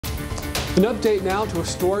An update now to a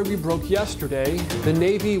story we broke yesterday. The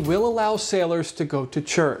Navy will allow sailors to go to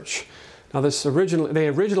church. Now, they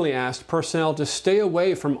originally asked personnel to stay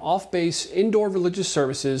away from off-base indoor religious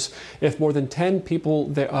services if more than 10 people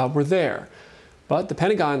were there. But the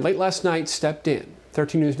Pentagon late last night stepped in.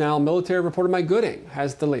 13 News Now military reporter Mike Gooding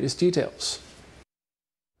has the latest details.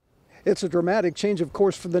 It's a dramatic change of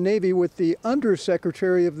course for the Navy, with the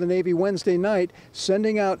Undersecretary of the Navy Wednesday night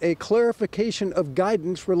sending out a clarification of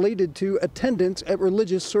guidance related to attendance at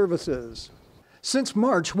religious services. Since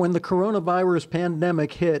March, when the coronavirus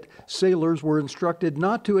pandemic hit, sailors were instructed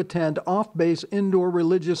not to attend off-base indoor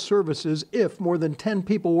religious services if more than 10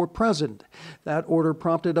 people were present. That order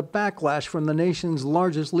prompted a backlash from the nation's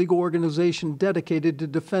largest legal organization dedicated to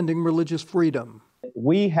defending religious freedom.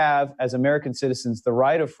 We have, as American citizens, the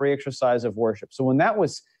right of free exercise of worship. So when that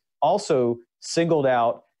was also singled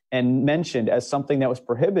out and mentioned as something that was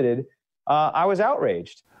prohibited, I was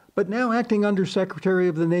outraged. But now Acting Undersecretary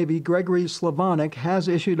of the Navy Gregory Slavanik has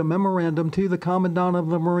issued a memorandum to the Commandant of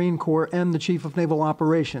the Marine Corps and the Chief of Naval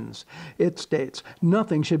Operations. It states,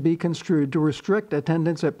 nothing should be construed to restrict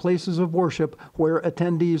attendance at places of worship where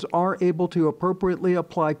attendees are able to appropriately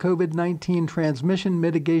apply COVID-19 transmission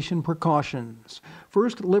mitigation precautions.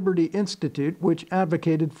 First Liberty Institute, which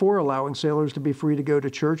advocated for allowing sailors to be free to go to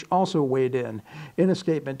church, also weighed in. In a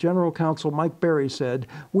statement, General Counsel Mike Berry said,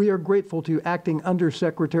 "We are grateful to Acting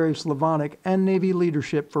Undersecretary Slavanik and Navy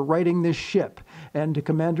leadership for righting this ship, and to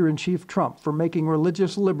Commander-in-Chief Trump for making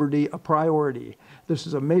religious liberty a priority. This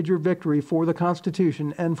is a major victory for the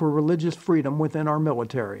Constitution and for religious freedom within our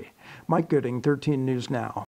military." Mike Gooding, 13 News Now.